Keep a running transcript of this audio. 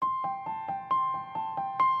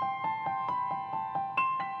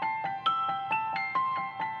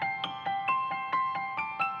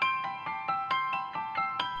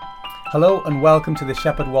Hello and welcome to the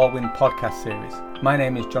Shepherd Walwyn podcast series. My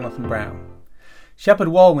name is Jonathan Brown. Shepherd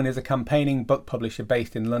Walwyn is a campaigning book publisher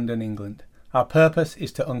based in London, England. Our purpose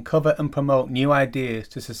is to uncover and promote new ideas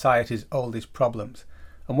to society's oldest problems.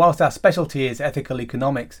 And whilst our specialty is ethical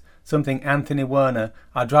economics, something Anthony Werner,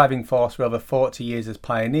 our driving force for over 40 years, has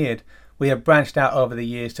pioneered, we have branched out over the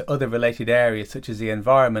years to other related areas such as the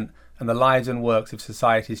environment and the lives and works of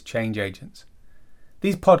society's change agents.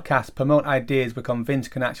 These podcasts promote ideas we're convinced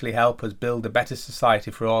can actually help us build a better society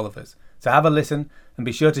for all of us. So have a listen and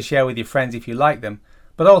be sure to share with your friends if you like them,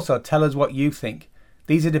 but also tell us what you think.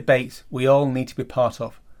 These are debates we all need to be part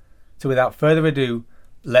of. So without further ado,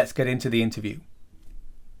 let's get into the interview.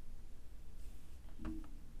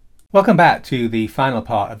 Welcome back to the final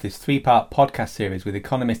part of this three-part podcast series with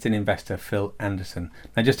economist and investor Phil Anderson.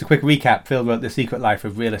 Now, just a quick recap, Phil wrote The Secret Life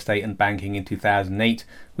of Real Estate and Banking in 2008,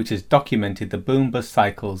 which has documented the boom-bust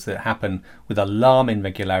cycles that happen with alarming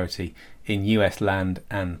regularity in US land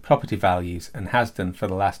and property values, and has done for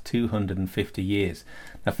the last 250 years.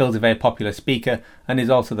 Now, Phil's a very popular speaker and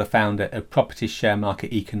is also the founder of Property Share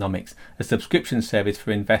Market Economics, a subscription service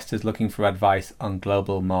for investors looking for advice on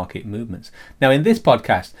global market movements. Now, in this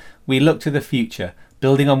podcast, we look to the future,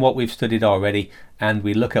 building on what we've studied already, and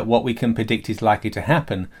we look at what we can predict is likely to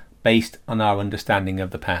happen based on our understanding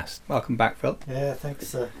of the past. Welcome back, Phil. Yeah,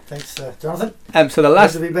 thanks, Jonathan. So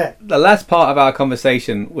the last part of our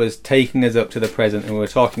conversation was taking us up to the present, and we were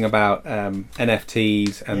talking about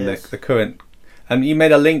NFTs and the current. And you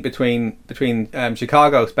made a link between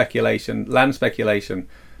Chicago speculation, land speculation,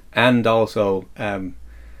 and also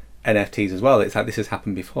NFTs as well. It's like this has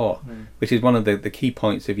happened before, which is one of the key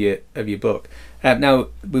points of your book. Now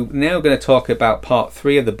we're going to talk about part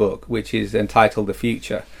 3 of the book, which is entitled "The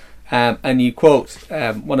Future," and you quote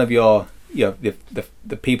one of your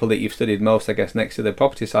the people that you've studied most, I guess, next to the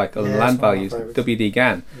property cycle and land values, W.D.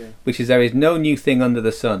 Gann, which is, "There is no new thing under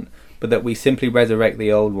the sun, but that we simply resurrect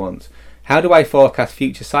the old ones. How do I forecast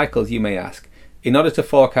future cycles, you may ask? In order to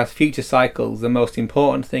forecast future cycles, the most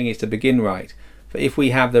important thing is to begin right. For if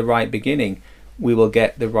we have the right beginning, we will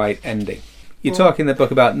get the right ending." You talk in the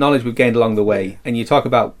book about knowledge we've gained along the way, and you talk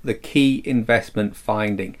about the key investment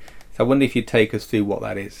finding. So I wonder if you'd take us through what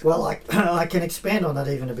that is. Well, I can expand on that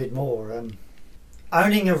even a bit more.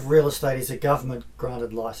 Owning of real estate is a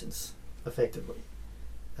government-granted licence, effectively.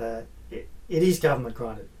 It is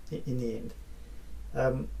government-granted in the end.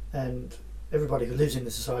 And everybody who lives in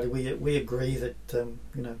the society, we agree that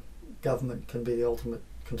government can be the ultimate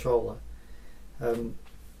controller.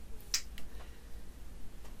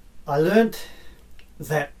 I learnt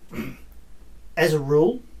that, as a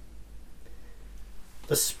rule,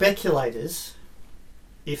 the speculators,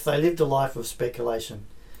 if they lived a life of speculation,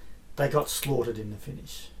 they got slaughtered in the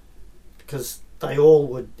finish, because they all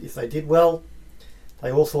would, if they did well,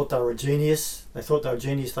 they all thought they were a genius. They thought they were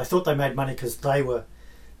genius. They thought they made money because they were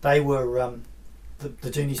the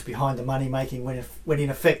genius behind the money making, when in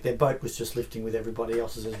effect their boat was just lifting with everybody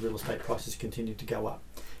else's as real estate prices continued to go up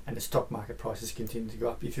and the stock market prices continued to go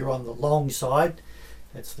up. If you're on the long side,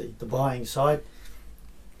 that's the buying side,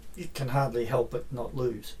 it can hardly help but not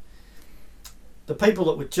lose. The people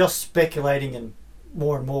that were just speculating and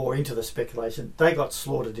more into the speculation, they got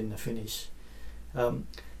slaughtered in the finish.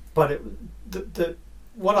 But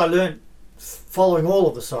what I learned following all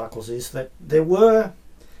of the cycles is that there were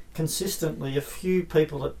consistently a few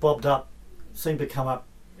people that bobbed up, seemed to come up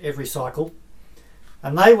every cycle,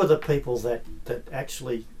 and they were the people that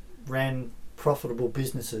actually ran profitable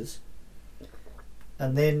businesses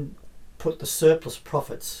and then put the surplus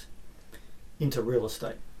profits into real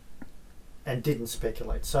estate and didn't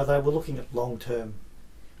speculate. So they were looking at long-term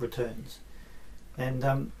returns, and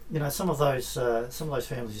some of those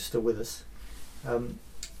families are still with us.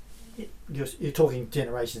 You're talking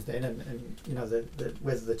generations then, and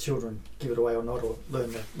whether the children give it away or not, or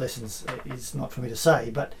learn the lessons, is not for me to say.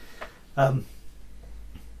 But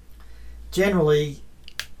generally,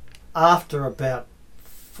 after about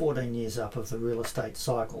 14 years up of the real estate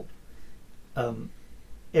cycle,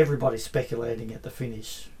 everybody's speculating at the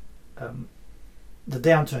finish. The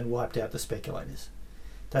downturn wiped out the speculators.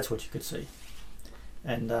 That's what you could see,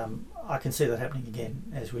 and I can see that happening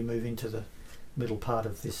again as we move into the middle part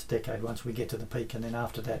of this decade, once we get to the peak, and then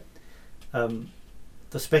after that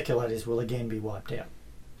the speculators will again be wiped out.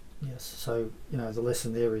 Yes, so the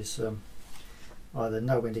lesson there is either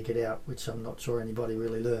know when to get out, which I'm not sure anybody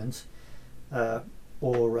really learns,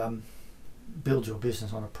 or build your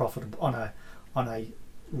business on a profitable, on a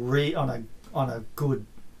good,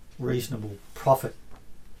 reasonable profit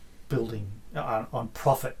building, on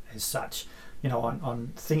profit as such,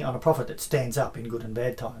 on a profit that stands up in good and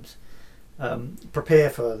bad times. prepare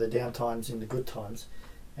for the down times in the good times,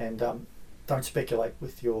 and don't speculate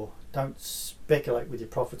with your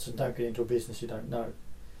profits, and don't get into a business you don't know.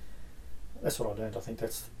 That's what I learned. I think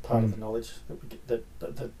that's part of the knowledge that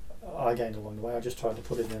I gained along the way. I just tried to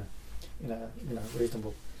put it in a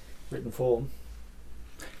reasonable written form.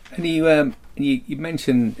 And you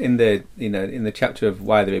mentioned in the chapter of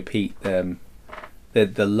Why the Repeat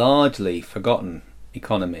the largely forgotten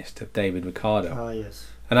economist of David Ricardo. Ah, yes.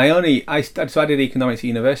 And I studied economics at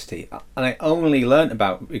university, and I only learnt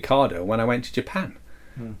about Ricardo when I went to Japan.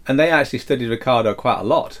 And they actually studied Ricardo quite a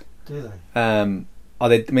lot. Do they?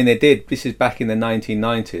 They did. This is back in the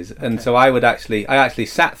 1990s, and so I actually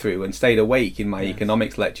sat through and stayed awake in my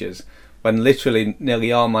economics lectures when literally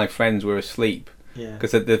nearly all my friends were asleep.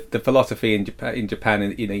 Because the philosophy in Japan,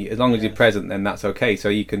 as long as you're present, then that's okay. So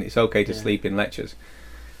it's okay to sleep in lectures.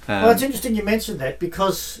 Well, it's interesting you mentioned that,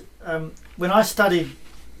 because when I studied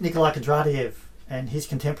Nikolai Kondratiev and his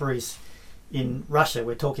contemporaries in Russia,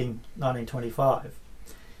 we're talking 1925,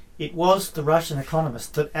 it was the Russian economists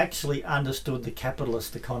that actually understood the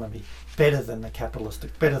capitalist economy better than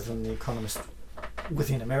the economists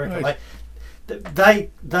within America. Right.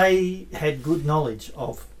 They had good knowledge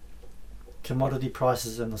of commodity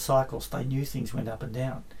prices and the cycles. They knew things went up and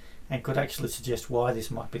down, and could actually suggest why this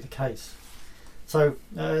might be the case. So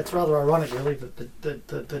it's rather ironic, really, that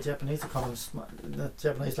the Japanese economists, the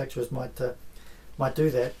Japanese lecturers might do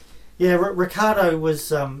that. Yeah, Ricardo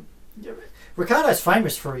was Ricardo's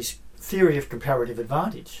famous for his theory of comparative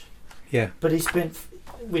advantage. Yeah, but he spent,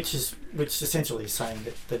 which essentially is saying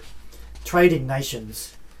that trading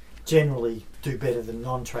nations generally do better than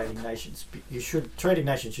non-trading nations. Trading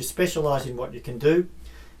nations should specialise in what you can do,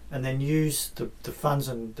 and then use the funds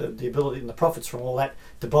and the ability and the profits from all that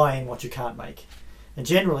to buy in what you can't make. And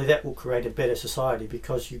generally that will create a better society,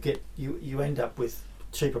 because you end up with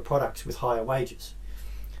cheaper products with higher wages.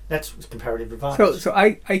 That's comparative advantage. So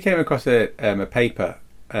I came across a paper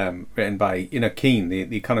written by Keen,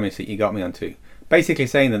 the economist that you got me onto, basically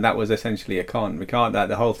saying that was essentially a con. That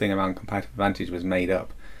the whole thing around comparative advantage was made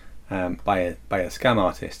up by a scam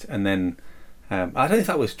artist, and then I don't know if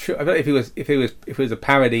that was true. I don't know if it was a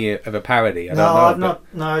parody of a parody. I've not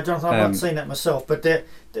seen that myself. But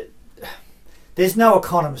there's no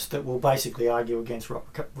economist that will basically argue against what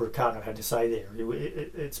Ricardo had to say there.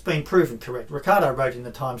 It's been proven correct. Ricardo wrote in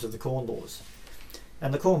the times of the Corn Laws,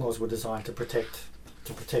 and the Corn Laws were designed to protect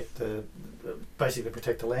the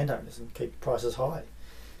landowners and keep prices high.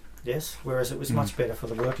 Yes, whereas it was much better for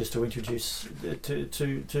the workers to introduce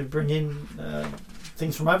to bring in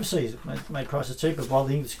things from overseas that made prices cheaper, while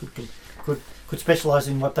the English could specialise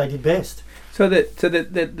in what they did best. So the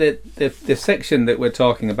section that we're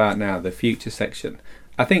talking about now, the future section,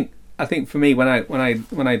 I think for me when I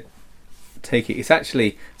take it, it's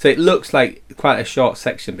actually, so it looks like quite a short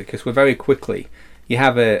section, because we're very quickly, you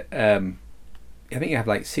have I think you have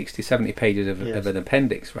like 60-70 pages of an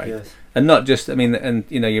appendix, right? Yes. And not just,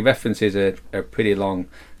 your references are pretty long,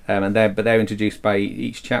 but they're introduced by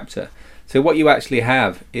each chapter. So what you actually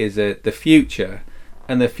have is the future,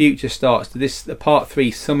 and the future starts to this. The part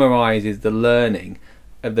 3 summarizes the learning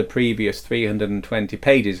of the previous 320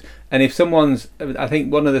 pages. And if I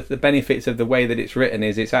think one of the benefits of the way that it's written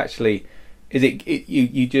is you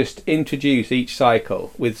just introduce each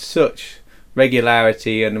cycle with such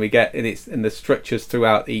regularity, and we get in the structures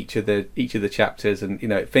throughout each of the chapters, and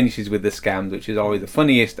it finishes with the scams, which is always the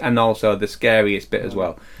funniest and also the scariest bit as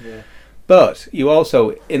well. Yeah. But you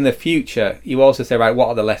also, in the future, you also say, right, what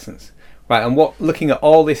are the lessons, right? And looking at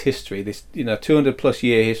all this history, this 200 plus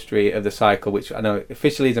year history of the cycle, which I know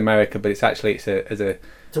officially is America, but it's a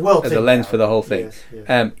lens for the whole thing.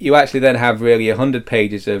 Yes. You actually then have really 100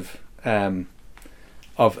 pages of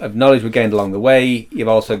knowledge we gained along the way. You've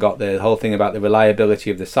also got the whole thing about the reliability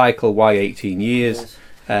of the cycle, why 18 years. Yes.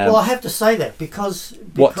 Well, I have to say that because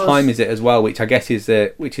what time is it as well, which I guess is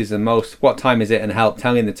the most, what time is it, and help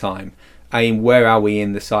telling the time. I mean, where are we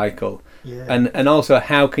in the cycle? Yeah. And also,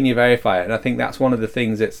 how can you verify it? And I think that's one of the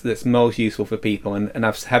things that's most useful for people. And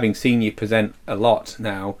having seen you present a lot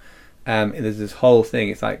now, there's this whole thing.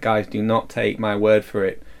 It's like, guys, do not take my word for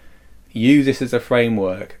it. Use this as a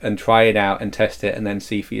framework and try it out and test it, and then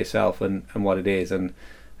see for yourself and what it is. And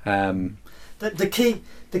the key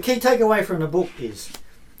takeaway from the book is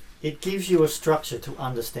it gives you a structure to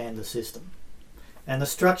understand the system, and the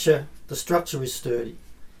structure is sturdy.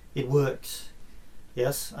 It works.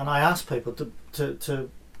 Yes, and I ask people to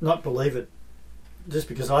not believe it just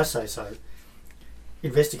because I say so.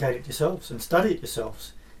 Investigate it yourselves and study it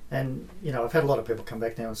yourselves. And I've had a lot of people come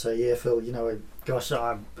back now and say, "Yeah, Phil,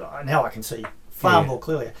 now I can see far more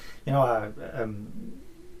clearly."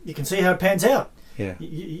 you can see how it pans out. Yeah.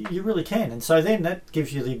 You really can. And so then that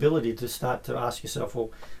gives you the ability to start to ask yourself,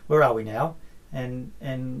 well, where are we now?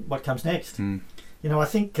 And what comes next? Mm. You know, I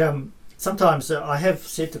think sometimes I have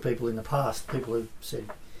said to people in the past, people who've said,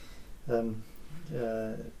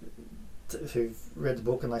 who've read the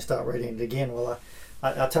book and they start reading it again, well,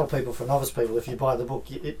 I tell people, for novice people, if you buy the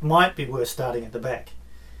book, it might be worth starting at the back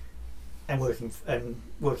and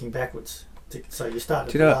working backwards. So you start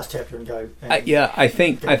at the last chapter and go. And I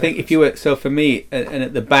think if you were, so for me, and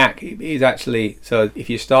at the back is actually, so if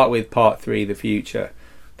you start with part 3, the future,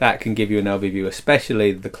 that can give you an overview,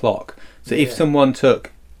 especially the clock. So if someone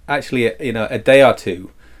took actually a day or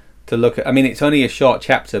two to look at, I mean, it's only a short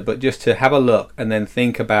chapter, but just to have a look and then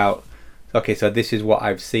think about, okay, so this is what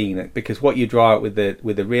I've seen, because what you draw out with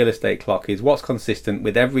the real estate clock is what's consistent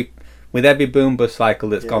with every boom bust cycle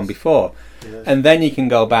that's gone before. Yes. And then you can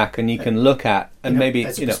go back and you can look at and maybe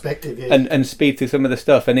and speed through some of the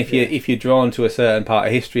stuff. And if you're drawn to a certain part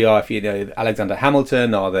of history, or if you know Alexander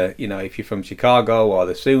Hamilton, or if you're from Chicago or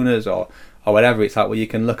the Sooners or whatever, it's like, well, you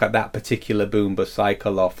can look at that particular boom bust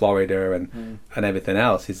cycle or Florida and everything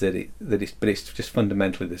else. But it's just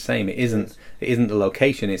fundamentally the same. It isn't the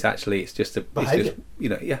location. It's just behavior.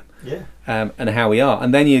 And how we are.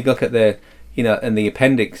 And then you look at the and the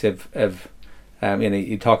appendix of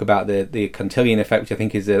you talk about the Cantillon effect, which I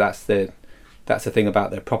think is that's the thing about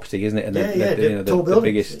the property, isn't it? And the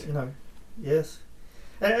biggest. Yes.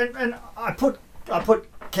 And I put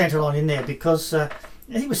Cantillon in there because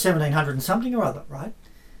he was 1700 and something or other, right?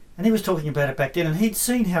 And he was talking about it back then, and he'd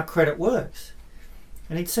seen how credit works,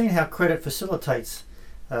 and he'd seen how credit facilitates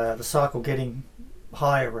the cycle getting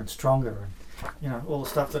higher and stronger, and all the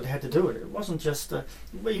stuff that had to do with it. It wasn't just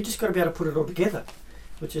you just got to be able to put it all together,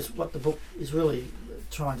 which is what the book is really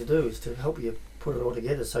trying to do, is to help you put it all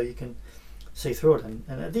together so you can see through it, and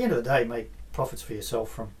at the end of the day make profits for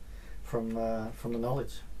yourself from the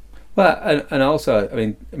knowledge. Well, and also, I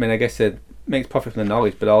mean, I guess it makes profit from the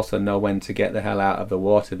knowledge, but also know when to get the hell out of the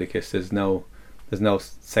water, because there's no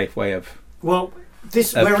safe way of. Well,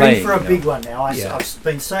 we're playing, in for a big one now. I've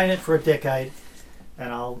been saying it for a decade,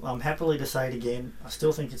 and I'm happily to say it again. I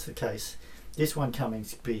still think it's the case. This one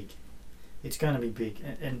coming's big. It's going to be big,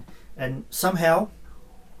 and somehow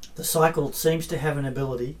the cycle seems to have an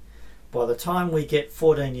ability. By the time we get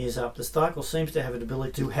 14 years up, the cycle seems to have an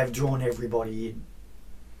ability to have drawn everybody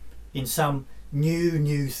in some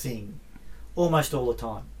new thing, almost all the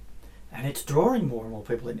time, and it's drawing more and more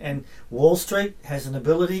people in. And Wall Street has an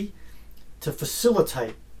ability to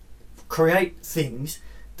create things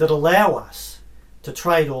that allow us to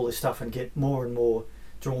trade all this stuff and get more and more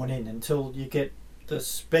drawn in, until you get the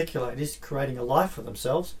speculators creating a life for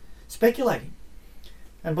themselves, speculating.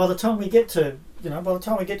 And by the time we get to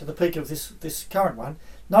the peak of this current one,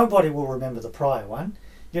 nobody will remember the prior one.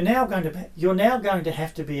 You're now going to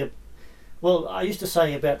have to be I used to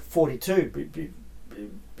say about 42.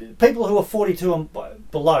 People who are 42 and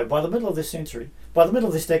below, by the middle of this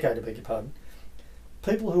decade, I beg your pardon,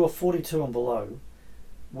 people who are 42 and below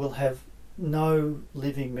will have no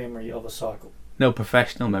living memory of a cycle. No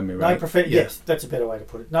professional memory, right? Yes, that's a better way to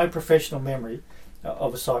put it. No professional memory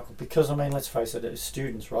of a cycle, because let's face it, as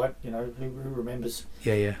students, right? Who remembers?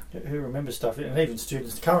 Who remembers stuff? And even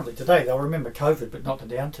students currently today, they'll remember COVID, but not the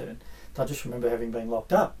downturn. They'll just remember having been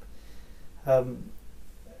locked up. The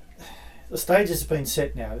stage has been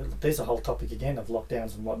set now. There's a whole topic again of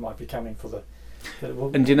lockdowns and what might be coming for the.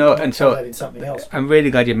 In something else. I'm really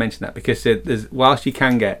glad you mentioned that, because whilst you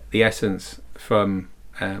can get the essence from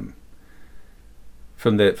the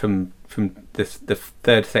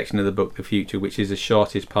third section of the book, The Future, which is the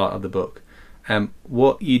shortest part of the book,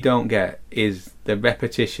 what you don't get is the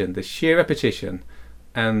repetition, the sheer repetition,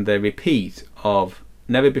 and the repeat of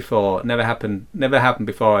never happened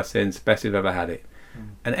before or since, best we've ever had it.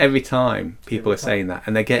 And every time people are saying that,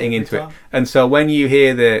 and they're getting into it. And so when you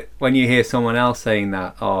hear someone else saying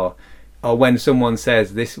that, or when someone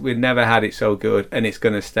says this, we've never had it so good and it's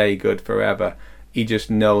going to stay good forever, you just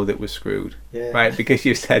know that we're screwed, right? Because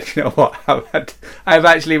you said, you know what, I've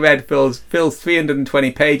actually read Phil's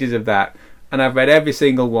 320 pages of that, and I've read every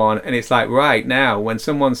single one, and it's like, right now, when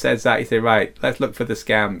someone says that, you say, right, let's look for the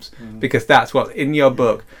scams, because that's what in your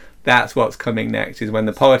book, that's what's coming next, is when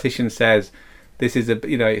the politician says, this is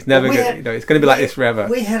it's never good, it's going to be like this forever.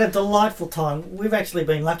 We had a delightful time. We've actually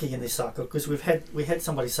been lucky in this cycle, because we had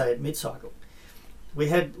somebody say it mid-cycle. We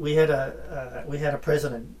had a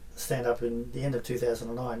president stand up in the end of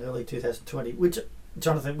 2009, early 2020, which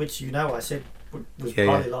Jonathan, I said was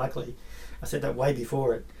highly likely. I said that way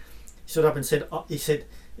before it. He stood up and said,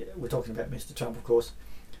 we're talking about Mr. Trump, of course,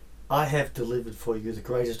 I have delivered for you the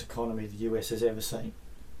greatest economy the US has ever seen.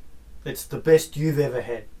 It's the best you've ever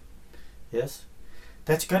had. Yes,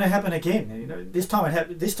 that's going to happen again. You know, this time it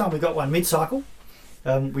happened. This time we got one mid-cycle.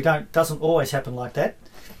 Doesn't always happen like that.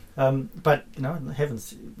 But you know,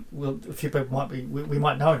 heavens, a few people might be. We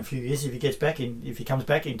might know in a few years if he comes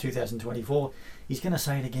back in 2024, he's going to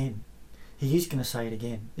say it again. He is going to say it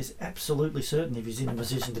again. It's absolutely certain if he's in a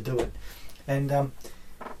position to do it, and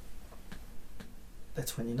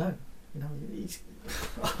that's when you know. You know, he's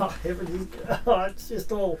it's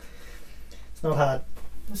just all. It's not hard.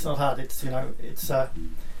 It's not hard. It's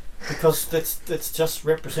because that's just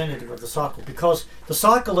representative of the cycle. Because the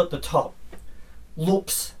cycle at the top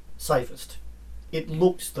looks safest. It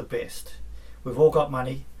looks the best. We've all got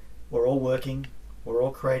money. We're all working. We're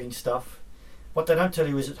all creating stuff. What they don't tell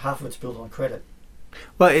you is that half of it's built on credit.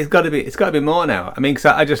 Well, it's got to be more now. I mean, because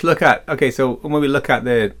I just look at so when we look at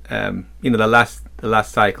the the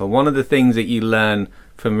last cycle, one of the things that you learn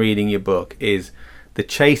from reading your book is the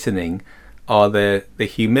chastening or the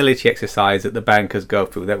humility exercise that the bankers go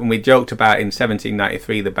through. That when we joked about in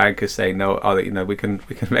 1793, the bankers say no, we can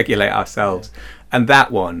regulate ourselves, and that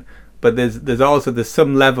one. But there's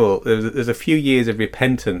some level. There's a few years of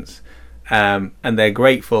repentance. And they're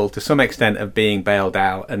grateful to some extent of being bailed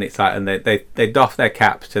out, and it's like, and they doff their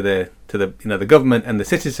caps to the government and the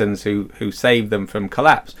citizens who saved them from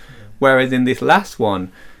collapse. Whereas in this last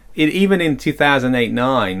one, even in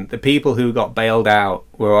 2008-9, the people who got bailed out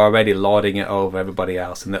were already lording it over everybody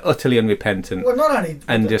else, and they're utterly unrepentant. Well, not only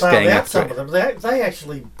and just getting after some of them, they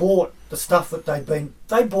actually bought the stuff that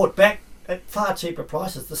they bought back at far cheaper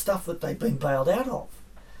prices. The stuff that they'd been bailed out of.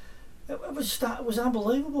 It was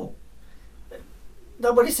unbelievable.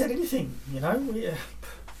 Nobody said anything, you know.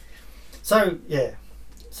 So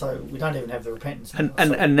we don't even have the repentance.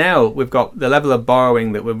 And now we've got the level of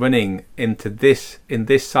borrowing that we're running into in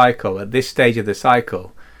this cycle, at this stage of the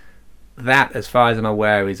cycle. That, as far as I'm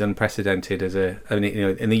aware, is unprecedented.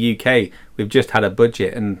 In the UK, we've just had a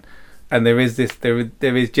budget, and there is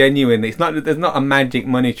genuine. There's not a magic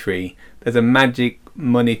money tree. There's a magic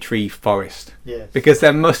money tree forest. Yes. Because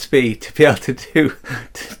there must be, to be able to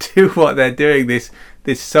do what they're doing.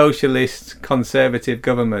 This socialist conservative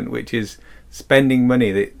government, which is spending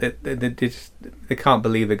money they can't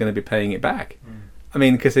believe they're going to be paying it back. I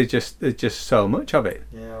mean, because there's just so much of it.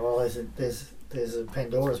 Yeah, well, there's a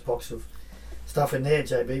Pandora's box of stuff in there,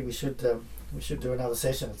 JB. We should do another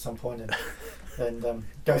session at some point and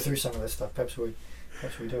go through some of this stuff. Perhaps we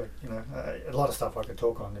do it. You know, a lot of stuff I could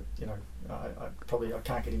talk on that, you know, I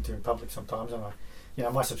can't get into in public sometimes, and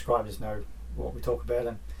my subscribers know what we talk about,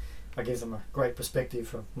 and I give them a great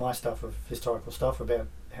perspective of my stuff, of historical stuff, about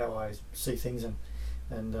how I see things, and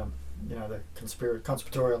the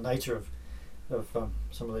conspiratorial nature of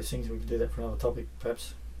some of these things. We could do that for another topic,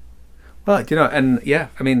 perhaps. Well,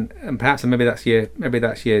 and perhaps maybe that's your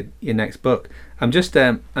next book. I'm just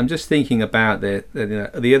thinking about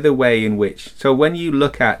the other way in which. So when you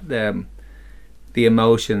look at the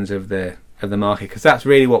emotions of the market, because that's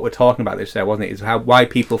really what we're talking about this there, wasn't it? Is why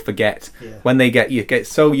people forget when you get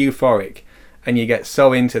so euphoric and you get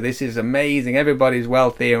so into this is amazing, everybody's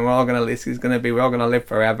wealthy, and we're all gonna live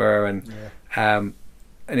forever, and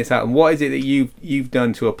it's like, and what is it that you've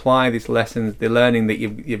done to apply these lessons, the learning that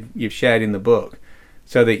you've shared in the book,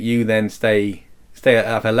 so that you then stay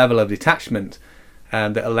at a level of detachment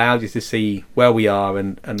that allows you to see where we are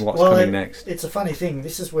and what's coming next. It's a funny thing.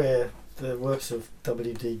 This is where the works of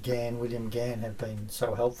William Gann have been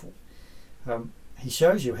so helpful. He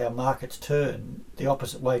shows you how markets turn the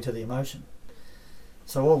opposite way to the emotion.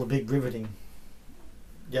 So all the big riveting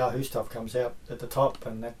Yahoo stuff comes out at the top,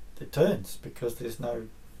 and that it turns because there's no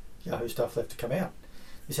Yahoo stuff left to come out.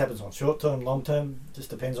 This happens on short term, long term, just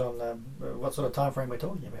depends on what sort of time frame we're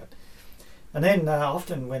talking about. And then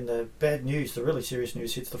often when the bad news, the really serious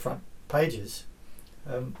news, hits the front pages,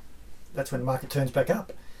 that's when the market turns back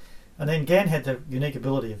up. And then Gann had the unique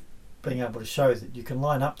ability of being able to show that you can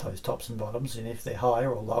line up those tops and bottoms, and if they're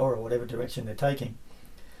higher or lower or whatever direction they're taking,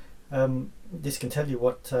 this can tell you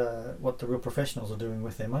what the real professionals are doing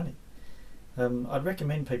with their money. I'd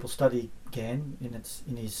recommend people study Gann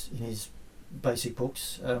in his basic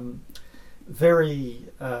books. Very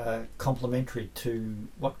complementary to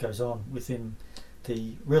what goes on within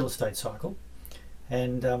the real estate cycle.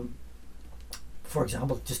 And for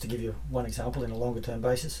example, just to give you one example in a longer term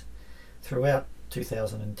basis, throughout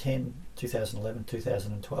 2010, 2011,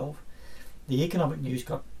 2012, the economic news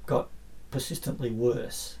got persistently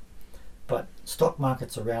worse, but stock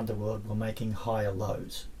markets around the world were making higher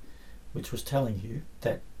lows, which was telling you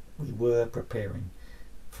that we were preparing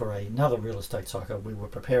for another real estate cycle. We were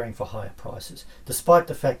preparing for higher prices, despite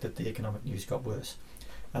the fact that the economic news got worse.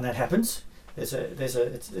 And that happens. It's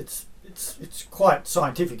it's quite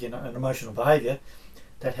scientific in an emotional behaviour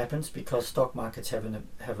that happens because stock markets have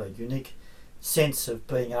a unique sense of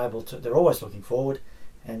being able to. They're always looking forward,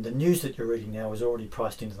 and the news that you're reading now is already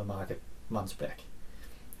priced into the market months back.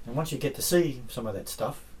 And once you get to see some of that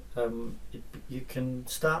stuff, you can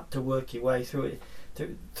start to work your way through it.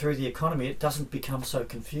 Through the economy, it doesn't become so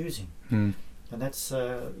confusing. And that's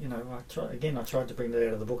I tried to bring that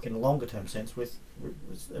out of the book in a longer term sense with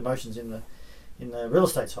emotions in the real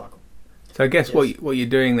estate cycle. So I guess what you're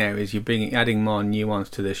doing there is you're adding more nuance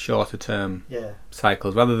to the shorter term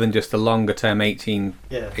cycles rather than just the longer term 18,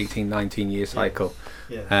 19 year cycle.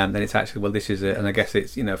 Then it's actually, well, this is it, and I guess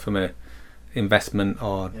it's, from a investment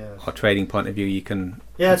or trading point of view, you can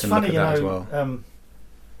it's funny, look at that as well.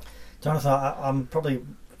 Jonathan, I'm probably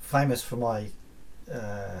famous for my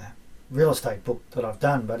real estate book that I've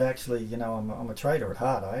done, but actually, I'm a trader at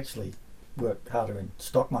heart. I actually work harder in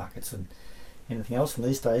stock markets than anything else. And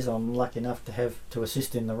these days, I'm lucky enough to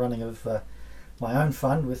assist in the running of my own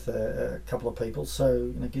fund with a couple of people.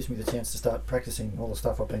 So it gives me the chance to start practicing all the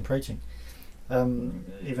stuff I've been preaching. Even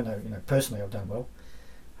though personally I've done well.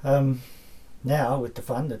 Now with the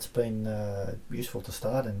fund, it's been useful to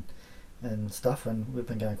start and stuff, and we've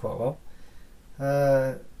been going quite well.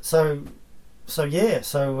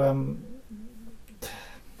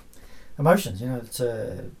 Emotions, it's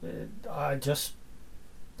I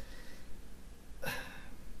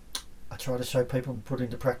try to show people and put it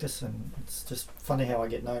into practice, and it's just funny how I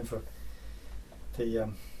get known for the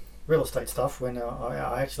real estate stuff when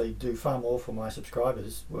I actually do far more for my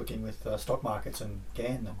subscribers working with stock markets and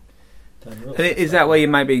GAN than real estate. Is that where you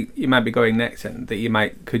might be going next? And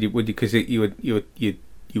that because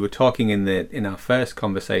you were talking in our first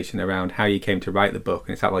conversation around how you came to write the book,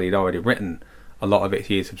 and it's like, well, you'd already written a lot of it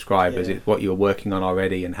to your subscribers. It's what you were working on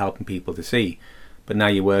already and helping people to see. But now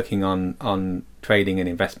you're working on trading and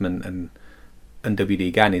investment and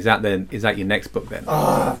WD GAN. Is that your next book then?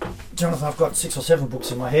 Jonathan, I've got 6 or 7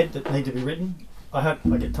 books in my head that need to be written. I hope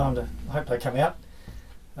I get time I hope they come out.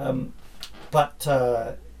 But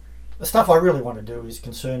the stuff I really want to do is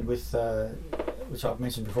concerned with, which I've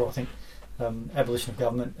mentioned before, I think, abolition of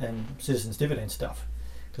government and citizens' dividend stuff,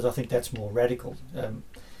 because I think that's more radical.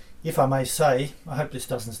 If I may say, I hope this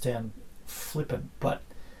doesn't sound flippant, but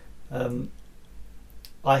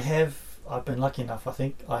I've been lucky enough, I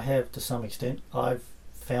think, I have to some extent, I've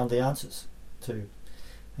found the answers to,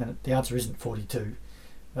 and the answer isn't 42.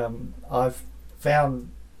 I've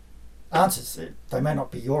found answers. They may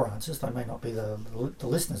not be your answers, they may not be the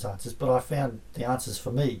listeners' answers, but I found the answers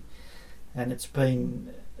for me, and it's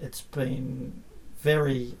been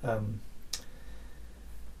very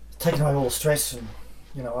taken away all the stress, and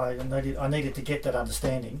I needed to get that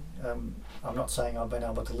understanding. I'm not saying I've been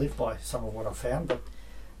able to live by some of what I've found, but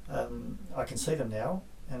I can see them now,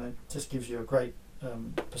 and it just gives you a great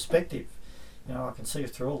perspective. I can see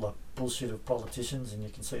through all the bullshit of politicians, and you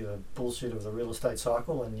can see the bullshit of the real estate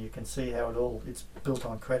cycle, and you can see how it's built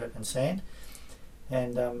on credit and sand.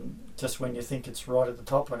 And just when you think it's right at the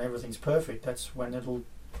top and everything's perfect, that's when it'll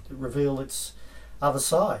reveal its other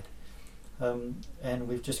side. And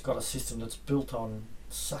we've just got a system that's built on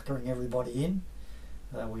suckering everybody in.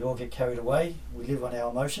 We all get carried away. We live on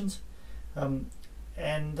our emotions.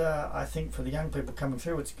 And I think for the young people coming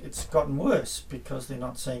through, it's gotten worse because they're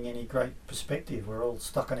not seeing any great perspective. We're all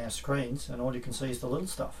stuck on our screens, and all you can see is the little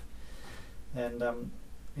stuff. And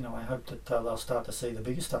I hope that they'll start to see the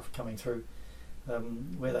bigger stuff coming through,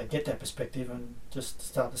 where they get that perspective and just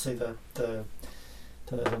start to see the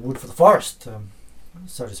wood for the forest,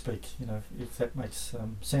 so to speak. If that makes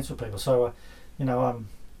sense for people. So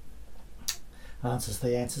answers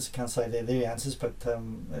the answers. Can't say they're the answers, but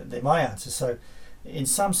they're my answers. So in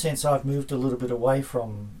some sense, I've moved a little bit away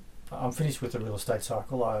from. I'm finished with the real estate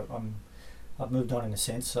cycle. I've moved on in a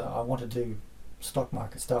sense. I want to do stock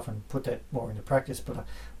market stuff and put that more into practice. But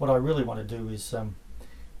what I really want to do is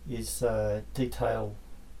detail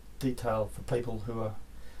for people who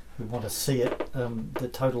want to see it, the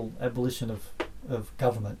total abolition of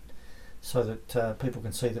government, so that people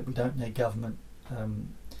can see that we don't need government.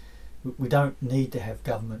 We don't need to have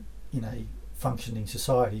government in a functioning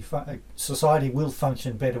society. Society will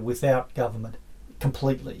function better without government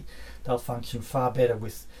completely. They'll function far better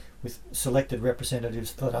with selected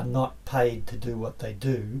representatives that are not paid to do what they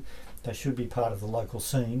do. They should be part of the local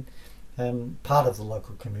scene, part of the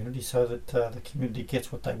local community, so that the community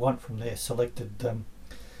gets what they want from their selected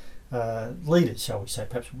leaders, shall we say.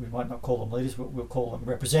 Perhaps we might not call them leaders, but we'll call them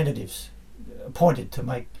representatives appointed to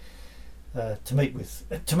make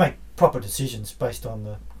proper decisions based on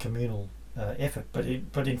the communal effort.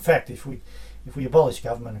 But in fact, if if we abolish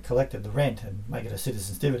government and collected the rent and make it a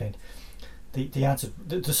citizen's dividend, the answer,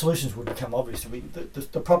 the solutions would become obvious.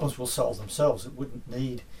 The problems will solve themselves. It wouldn't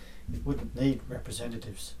need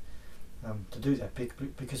representatives to do that,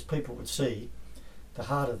 because people would see the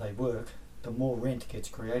harder they work, the more rent gets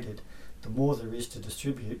created, the more there is to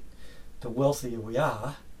distribute, the wealthier we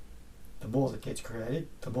are, the more that gets created,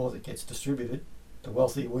 the more that gets distributed, the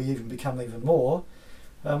wealthier we even become even more.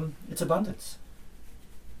 It's abundance.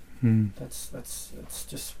 That's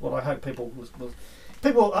just what I hope people will.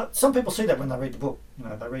 Some people see that when they read the book.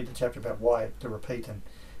 They read the chapter about why to repeat, and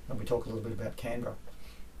we talk a little bit about Canberra.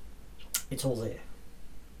 It's all there.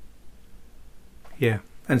 Yeah,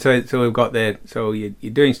 and so we've got there. So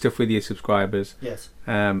you're doing stuff with your subscribers. Yes.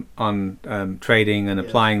 On trading and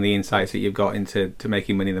applying the insights that you've got into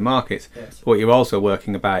making money in the markets. Yes. What you're also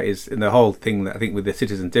working about is, and the whole thing that I think with the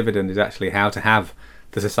citizen dividend is actually how to have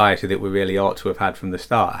the society that we really ought to have had from the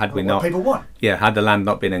start. Had we not, people want. Yeah, had the land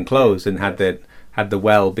not been enclosed and had the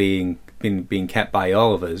well being kept by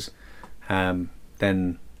all of us,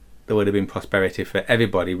 then there would have been prosperity for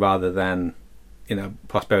everybody rather than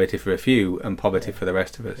prosperity for a few and poverty for the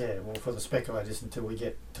rest of us. Yeah, well, for the speculators until we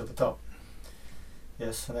get to the top.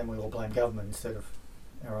 Yes, and then we all blame government instead of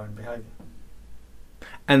our own behaviour.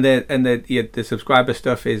 And the subscriber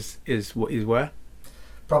stuff is where?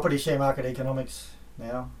 Property Share Market Economics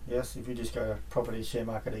now. Yes, if you just go to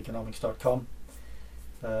propertysharemarketeconomics.com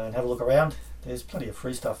and have a look around, there's plenty of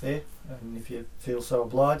free stuff there. And if you feel so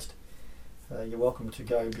obliged, you're welcome to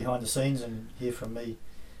go behind the scenes and hear from me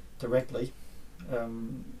directly.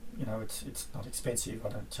 It's not expensive. I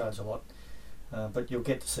don't charge a lot, but you'll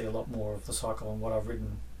get to see a lot more of the cycle and what I've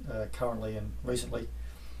written currently and recently,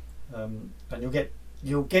 and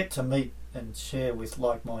you'll get to meet and share with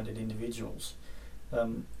like-minded individuals,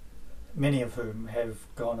 many of whom have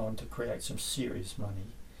gone on to create some serious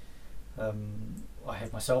money. I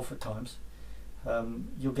have myself at times.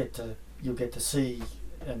 You'll get to see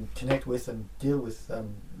and connect with and deal with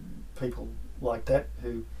people like that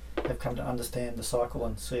who have come to understand the cycle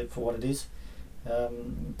and see it for what it is,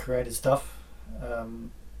 created stuff,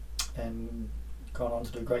 and gone on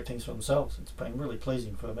to do great things for themselves. It's been really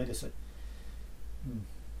pleasing for me to see.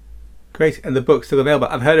 Great, and the book's still available.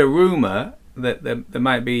 I've heard a rumour that there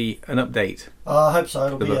might be an update. I hope so.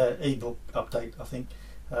 It'll be an e-book update, I think.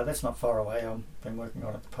 That's not far away. I've been working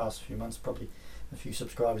on it the past few months. Probably a few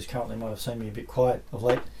subscribers currently might have seen me a bit quiet of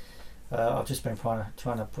late. I've just been trying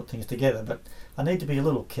to put things together, but I need to be a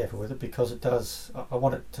little careful with it because it does. I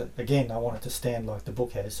want it to stand like the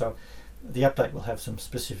book has. So the update will have some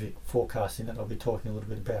specific forecasts in it. I'll be talking a little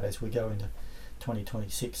bit about as we go into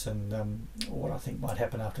 2026 and what I think might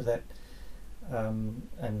happen after that,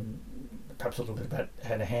 and perhaps a little bit about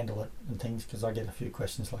how to handle it and things, because I get a few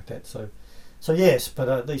questions like that. So yes,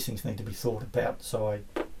 but these things need to be thought about. So I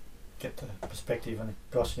get the perspective, and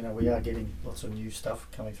gosh, we are getting lots of new stuff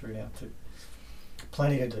coming through now too.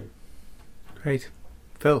 Plenty to do. Great.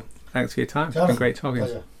 Phil, thanks for your time. It's been great talking.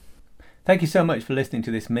 Pleasure. Thank you so much for listening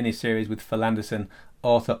to this mini-series with Phil Anderson,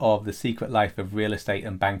 author of The Secret Life of Real Estate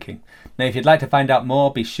and Banking. Now, if you'd like to find out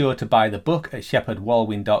more, be sure to buy the book at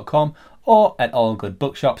shepherdwalwyn.com or at all good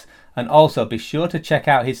bookshops, and also be sure to check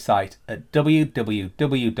out his site at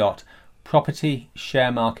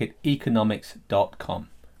www.propertysharemarketeconomics.com.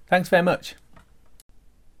 Thanks very much.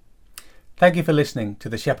 Thank you for listening to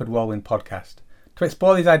the Shepherd Walwyn podcast. To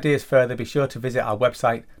explore these ideas further, be sure to visit our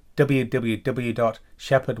website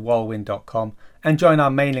www.shepherdwalwyn.com and join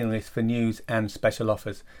our mailing list for news and special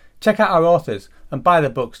offers. Check out our authors and buy the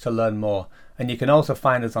books to learn more. And you can also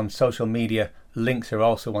find us on social media. Links are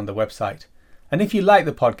also on the website. And if you like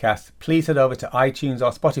the podcast, please head over to iTunes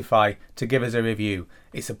or Spotify to give us a review.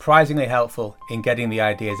 It's surprisingly helpful in getting the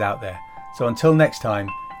ideas out there. So until next time,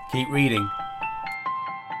 keep reading